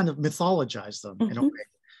just kind of mythologize them in a way,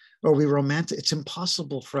 or we romanticize. It's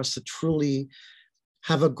impossible for us to truly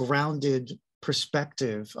have a grounded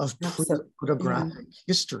perspective of photographic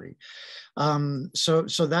history.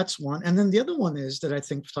 So that's one. And then the other one is that I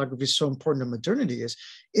think photography is so important to modernity is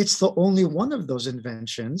it's the only one of those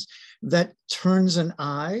inventions that turns an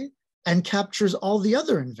eye and captures all the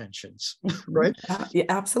other inventions, right? Yeah,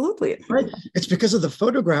 absolutely. Right. It's because of the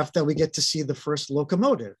photograph that we get to see the first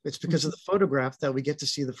locomotive. It's because of the photograph that we get to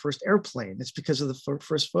see the first airplane. It's because of the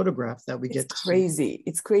first photograph that we get to see.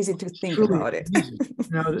 It's crazy to think about it.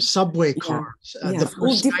 The subway cars. Yes,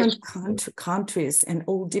 all different countries and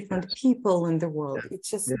all different people in the world. It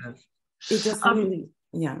just really,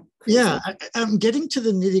 crazy. Yeah, I'm getting to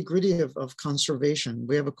the nitty gritty of conservation.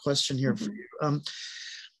 We have a question here for you.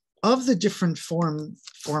 Of the different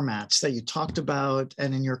formats that you talked about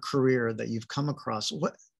and in your career that you've come across,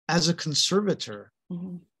 what, as a conservator,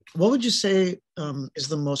 what would you say is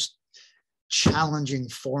the most challenging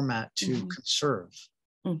format to conserve?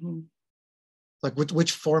 Like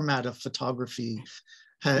which format of photography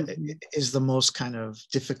is the most kind of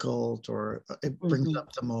difficult, or it brings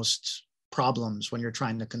up the most problems when you're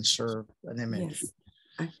trying to conserve an image?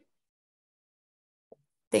 Yes.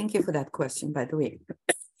 Thank you for that question, by the way.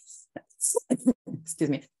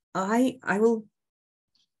 Excuse me. I will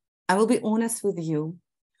be honest with you.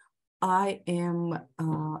 I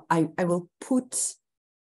will put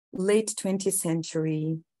late 20th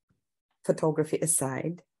century photography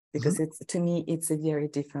aside, because to me it's a very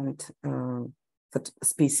different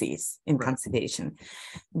species in conservation.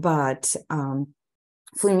 But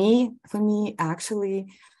for me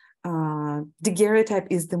actually, daguerreotype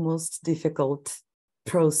is the most difficult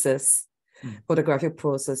process, photographic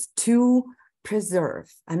process to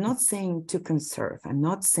preserve. I'm not saying to conserve. I'm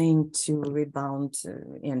not saying to rebound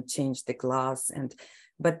and change the glass,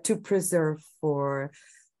 but to preserve for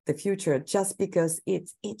the future. Just because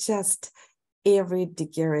it's just every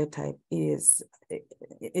daguerreotype is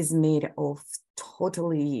made of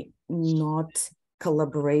totally not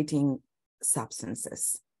collaborating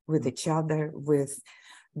substances with each other, with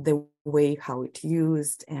the way how it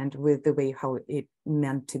used and with the way how it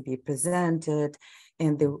meant to be presented.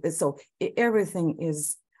 And so everything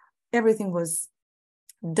was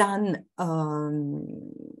done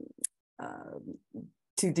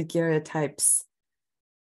to daguerreotypes.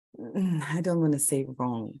 I don't want to say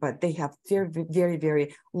wrong, but they have very, very,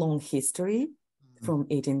 very long history from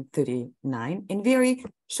 1839 and very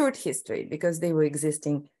short history because they were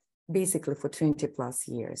existing basically for 20 plus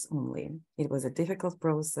years only. It was a difficult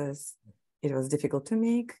process. It was difficult to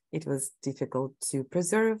make. It was difficult to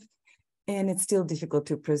preserve. And it's still difficult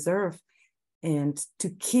to preserve and to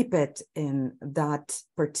keep it in that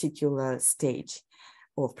particular stage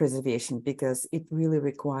of preservation, because it really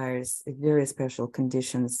requires very special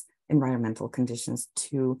conditions, environmental conditions,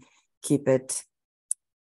 to keep it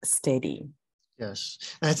steady. Yes,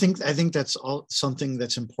 and I think that's all something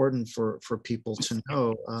that's important for people to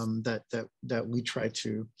know, that we try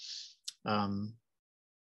to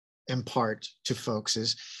impart to folks,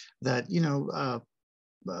 is that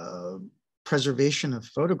preservation of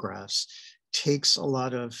photographs takes a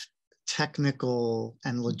lot of technical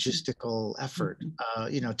and logistical effort.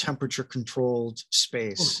 Temperature controlled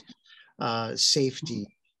space, safety,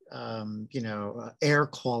 air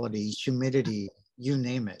quality, humidity, you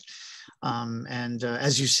name it. And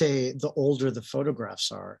as you say, the older the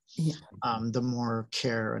photographs are, the more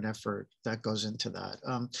care and effort that goes into that.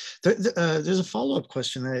 There's a follow-up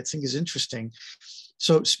question that I think is interesting.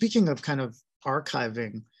 So speaking of kind of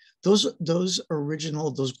archiving, those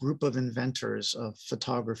group of inventors of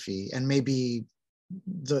photography, and maybe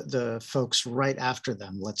the folks right after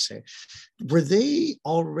them, let's say, were they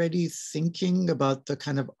already thinking about the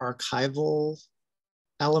kind of archival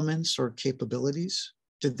elements or capabilities?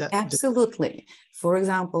 Absolutely. For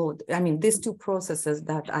example, I mean, these two processes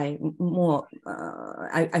that I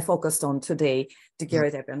focused on today,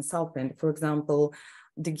 daguerreotype and saltprint. For example,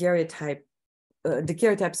 daguerreotypes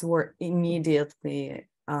were immediately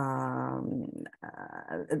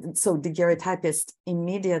so daguerreotypists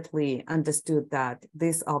immediately understood that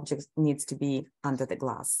this object needs to be under the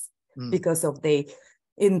glass because of the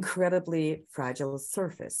incredibly fragile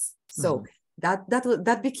surface. So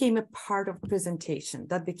that became a part of presentation.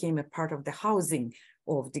 That became a part of the housing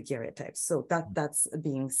of daguerreotypes. So that's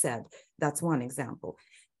being said. That's one example.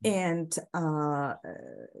 And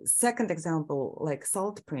second example, like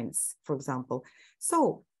salt prints, for example.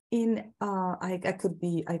 So in I could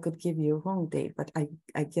give you a wrong date, but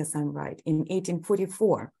I guess I'm right. In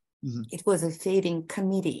 1844, it was a fading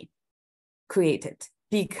committee created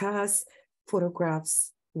because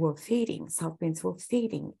photographs were fading, salt prints were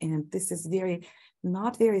fading, and this is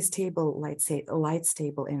not very stable, light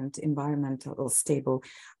stable and environmental stable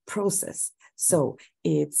process. So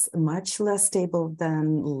it's much less stable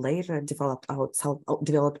than later developed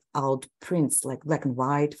out prints like black and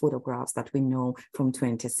white photographs that we know from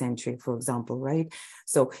 20th century, for example, right?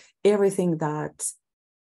 So everything that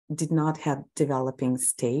did not have developing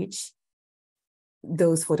stage,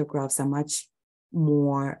 those photographs are much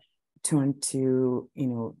more turned to,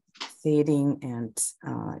 fading and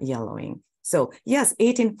yellowing. So yes,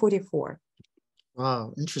 1844.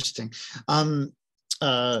 Wow, interesting.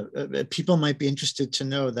 People might be interested to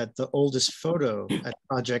know that the oldest photo at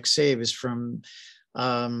Project Save is from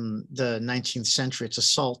the 19th century. It's a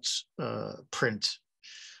salt print.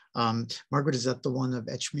 Margaret, is that the one of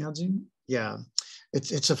Echmiadzin? Yeah,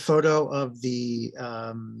 it's a photo of the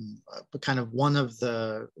kind of one of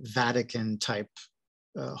the Vatican type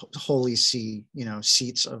Holy See,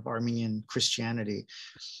 seats of Armenian Christianity.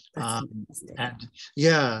 And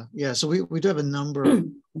yeah. So we do have a number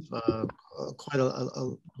of quite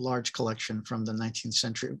a large collection from the 19th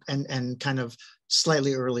century and kind of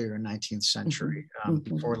slightly earlier 19th century,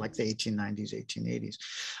 before like the 1890s, 1880s.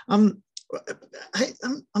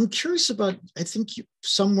 I'm curious about, I think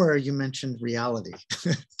somewhere you mentioned reality.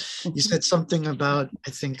 You said something about, I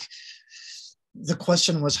think the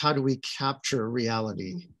question was, how do we capture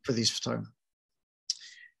reality for these photographs?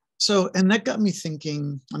 So, and that got me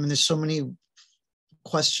thinking, I mean, there's so many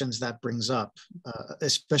questions that brings up,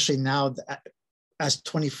 especially now as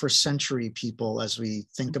 21st century people, as we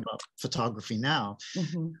think about photography now.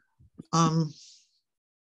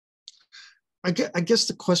 I guess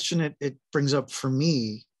the question it brings up for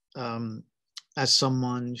me, as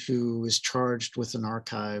someone who is charged with an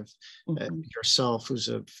archive, yourself, who's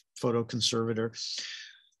a photo conservator,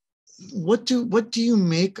 what do you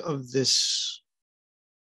make of this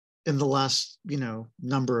in the last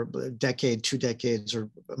number of decade, 2 decades or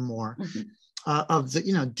more, of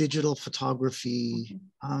the digital photography,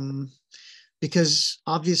 because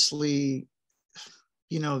obviously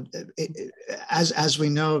as we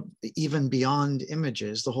know, even beyond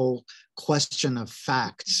images, the whole question of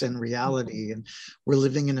facts and reality, and we're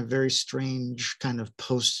living in a very strange kind of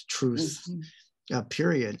post-truth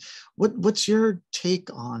period. What's your take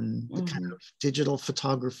on the kind of digital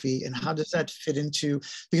photography, and how does that fit into,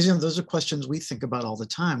 because those are questions we think about all the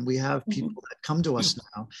time. We have people that come to us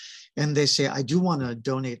now and they say, I do want to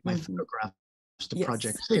donate my photographs to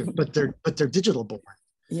Project Save, but they're digital born.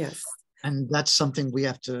 Yes. And that's something we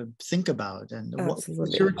have to think about. And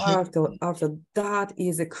absolutely, Arthur, that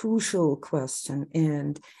is a crucial question,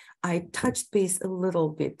 and I touched base a little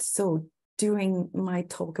bit. So during my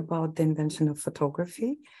talk about the invention of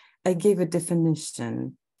photography, I gave a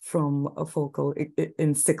definition from a focal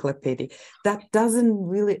encyclopedia that doesn't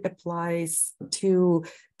really apply to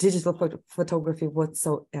digital photography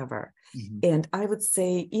whatsoever. And I would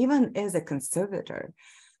say, even as a conservator,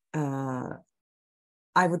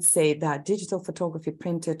 I would say that digital photography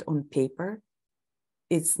printed on paper,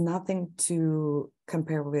 it's nothing to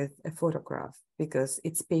compare with a photograph, because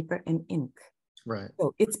it's paper and ink. Right.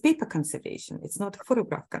 So it's paper conservation. It's not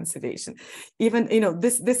photograph conservation. Even,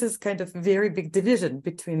 this is kind of very big division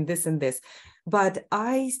between this and this. But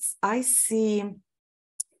I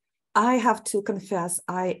have to confess,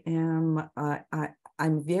 I'm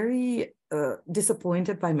very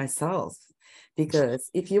disappointed by myself. Because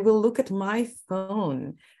if you will look at my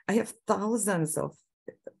phone, I have thousands of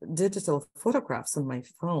digital photographs on my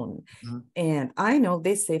phone. And I know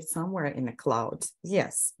they saved somewhere in the cloud.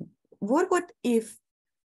 Yes. What if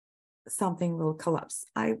something will collapse?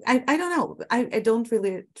 I don't know. I don't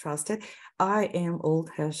really trust it. I am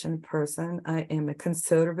old-fashioned person. I am a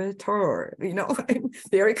conservator. I'm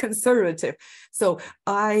very conservative. So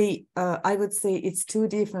I would say it's two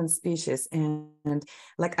different species. And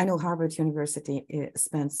like, I know Harvard University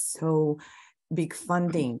spends so big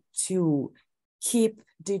funding to keep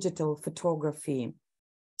digital photography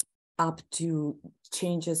up to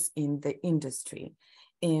changes in the industry.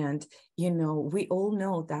 And, we all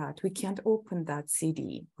know that we can't open that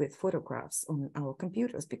CD with photographs on our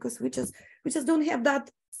computers, because we just don't have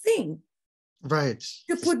that thing. Right.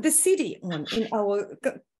 To put the CD on in our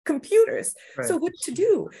computers. Right. So what to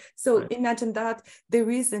do? So Right. imagine that there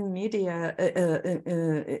is a media,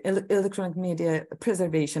 electronic media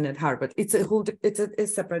preservation at Harvard. It's a whole, it's a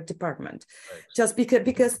separate department. Right. Just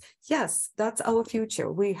because yes, that's our future.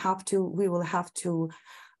 We will have to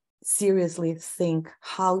seriously think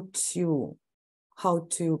how to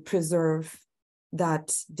preserve that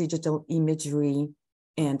digital imagery.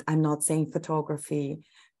 And I'm not saying photography.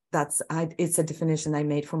 It's a definition I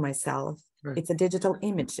made for myself. Right. It's a digital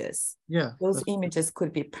images. Yeah. Those images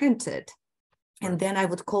could be printed. And then I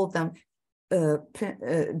would call them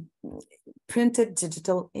printed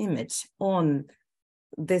digital image on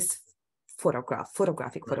this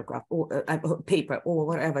photographic photograph, or paper, or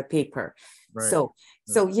whatever paper. Right. So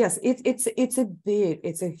yes, it's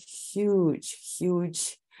a huge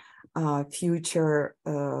future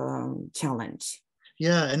challenge.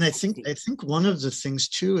 Yeah, and I think one of the things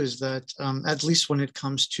too is that at least when it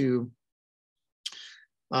comes to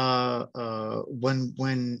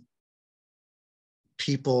when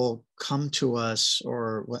people come to us,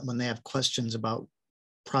 or when they have questions about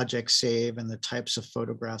Project Save and the types of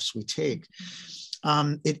photographs we take,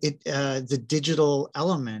 the digital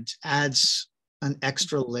element adds an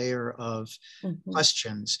extra layer of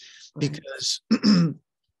questions, because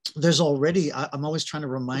there's already, I'm always trying to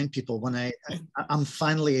remind people when I'm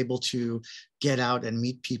finally able to get out and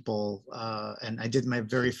meet people, and I did my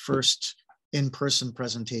very first in-person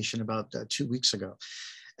presentation about 2 weeks ago.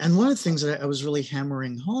 And one of the things that I was really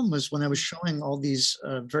hammering home was when I was showing all these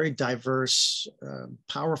very diverse,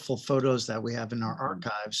 powerful photos that we have in our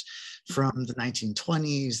archives from the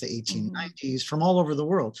 1920s, the 1890s, from all over the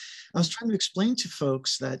world. I was trying to explain to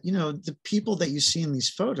folks that, you know, the people that you see in these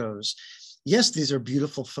photos, yes, these are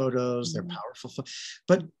beautiful photos, they're powerful,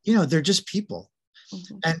 but, you know, they're just people.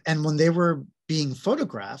 And when they were being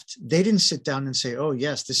photographed, they didn't sit down and say, oh,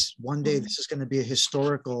 yes, this one day, this is going to be a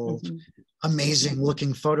historical, amazing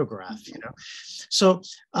looking photograph, you know? So,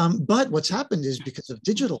 but what's happened is because of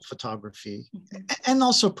digital photography, and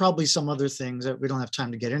also probably some other things that we don't have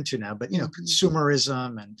time to get into now, but, you know,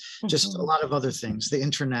 consumerism and just a lot of other things, the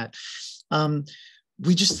internet,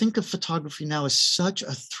 we just think of photography now as such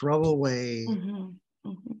a throwaway,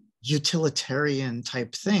 utilitarian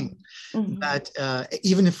type thing, that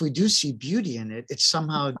even if we do see beauty in it, it's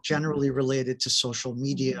somehow generally related to social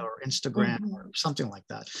media or Instagram or something like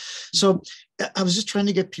that. So I was just trying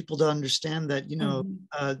to get people to understand that, you know,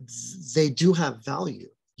 they do have value.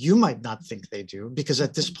 You might not think they do, because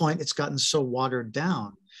at this point it's gotten so watered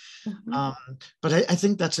down. But I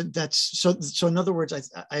think that's so in other words,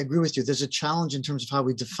 I agree with you. There's a challenge in terms of how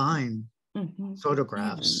we define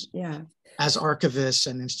photographs as archivists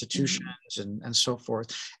and institutions and so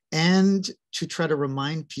forth, and to try to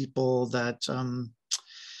remind people that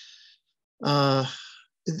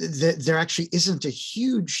there actually isn't a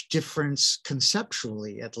huge difference,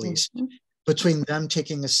 conceptually at least, between them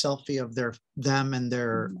taking a selfie of them and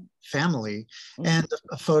their family and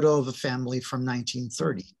a photo of a family from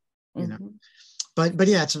 1930, you know. But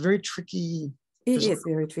yeah, it's a very tricky. It is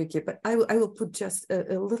very tricky, but I will put just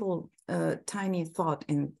a little tiny thought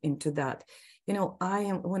into that. You know,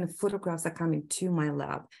 when photographs are coming to my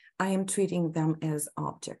lab, I am treating them as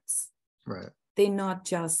objects. Right. They're not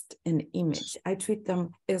just an image. I treat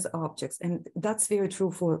them as objects. And that's very true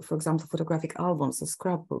for example, photographic albums or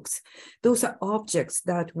scrapbooks. Those are objects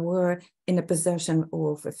that were in the possession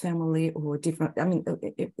of a family or different, I mean,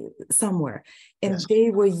 somewhere. And they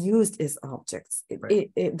were used as objects.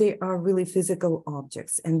 They are really physical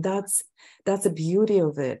objects. And that's the beauty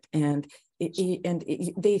of it. And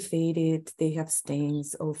they faded, they have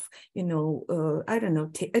stains of, you know, I don't know,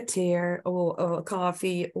 a tear or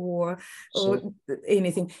coffee or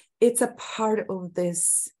anything. It's a part of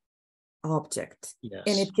this object.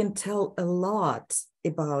 And it can tell a lot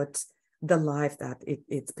about the life that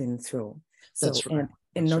it's been through. So,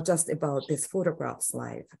 and not just about this photograph's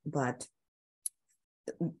life, but,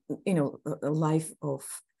 you know, a life of,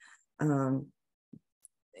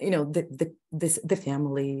 you know, the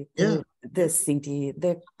family, the city,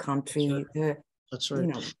 the country, that's right. You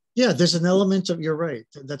know. Yeah, there's an element of, you're right.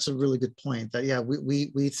 That's a really good point. That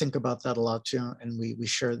we think about that a lot too, and we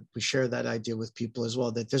share that idea with people as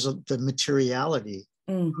well. That there's the materiality,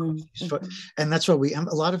 and that's what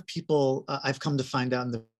a lot of people I've come to find out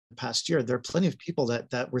in the past year. There are plenty of people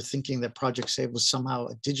that were thinking that Project Save was somehow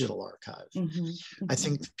a digital archive. I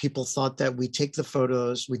think people thought that we take the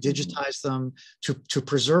photos, we digitize them to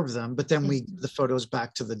preserve them, but then we give the photos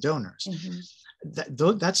back to the donors.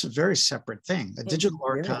 That's a very separate thing. A digital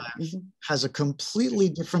archive has a completely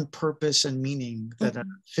different purpose and meaning than a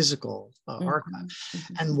physical archive.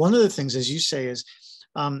 And one of the things, as you say, is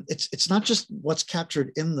it's not just what's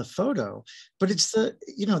captured in the photo, but it's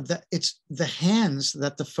it's the hands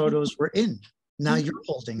that the photos were in. Now you're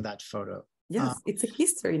holding that photo. Yes, it's a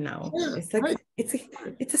history now. Yeah, it's like right.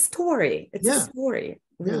 it's a story. It's a story,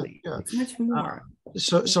 really. Yeah. It's much more.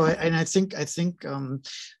 I think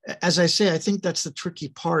as I say, I think that's the tricky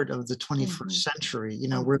part of the 21st century. You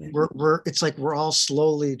know, we're it's like we're all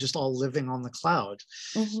slowly just all living on the cloud.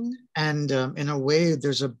 And in a way,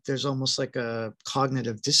 there's almost like a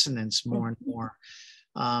cognitive dissonance more and more,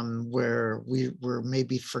 where we're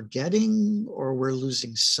maybe forgetting or we're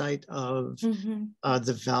losing sight of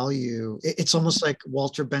the value. It's almost like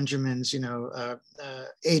Walter Benjamin's,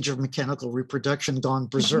 Age of Mechanical Reproduction gone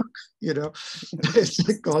berserk, it's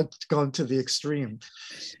like gone to the extreme.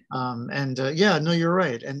 Yeah, no, you're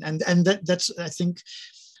right. And that's, I think,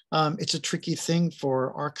 it's a tricky thing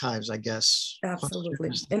for archives, I guess.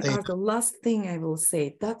 Absolutely. And the last thing I will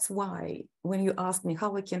say, that's why when you ask me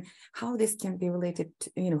how this can be related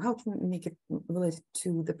to, how can we make it related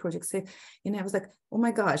to the project SAVE, I was like, oh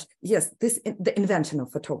my gosh, yes, the invention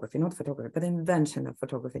of photography, not photography, but invention of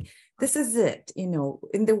photography. This is it, in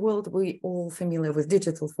the world, we all familiar with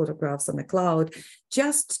digital photographs on the cloud,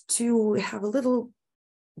 just to have a little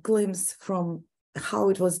glimpse from how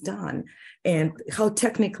it was done and how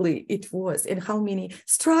technically it was and how many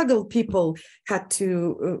struggle people had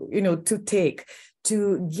to to take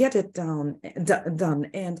to get it done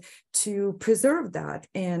and to preserve that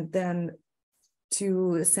and then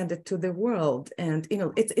to send it to the world. And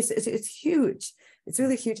it's huge. It's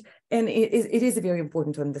really huge. And it is very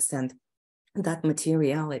important to understand that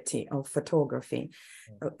materiality of photography,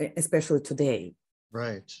 especially today.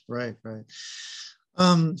 Right.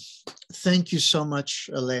 Thank you so much,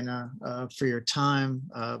 Elena, for your time.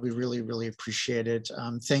 We really, really appreciate it.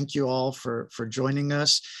 Thank you all for joining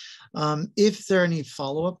us. If there are any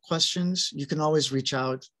follow-up questions, you can always reach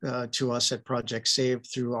out to us at Project SAVE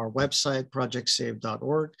through our website,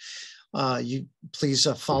 projectsave.org. You please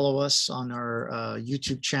follow us on our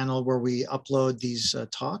YouTube channel where we upload these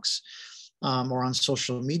talks. Or on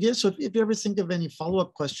social media. So if you ever think of any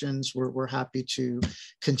follow-up questions, we're happy to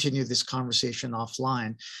continue this conversation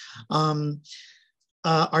offline.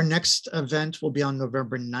 Our next event will be on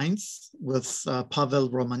November 9th with Pavel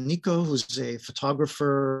Romaniko, who's a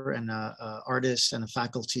photographer and an artist and a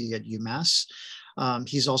faculty at UMass.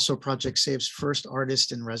 He's also Project SAVE's first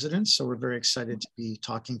artist in residence, so we're very excited to be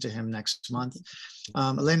talking to him next month.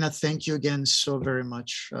 Elena, thank you again so very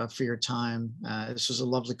much for your time. This was a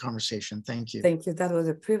lovely conversation. Thank you. Thank you. That was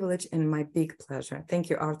a privilege and my big pleasure. Thank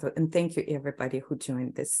you, Arthur, and thank you, everybody who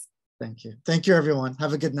joined this. Thank you. Thank you, everyone.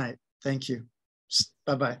 Have a good night. Thank you.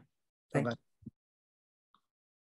 Bye-bye. Bye-bye.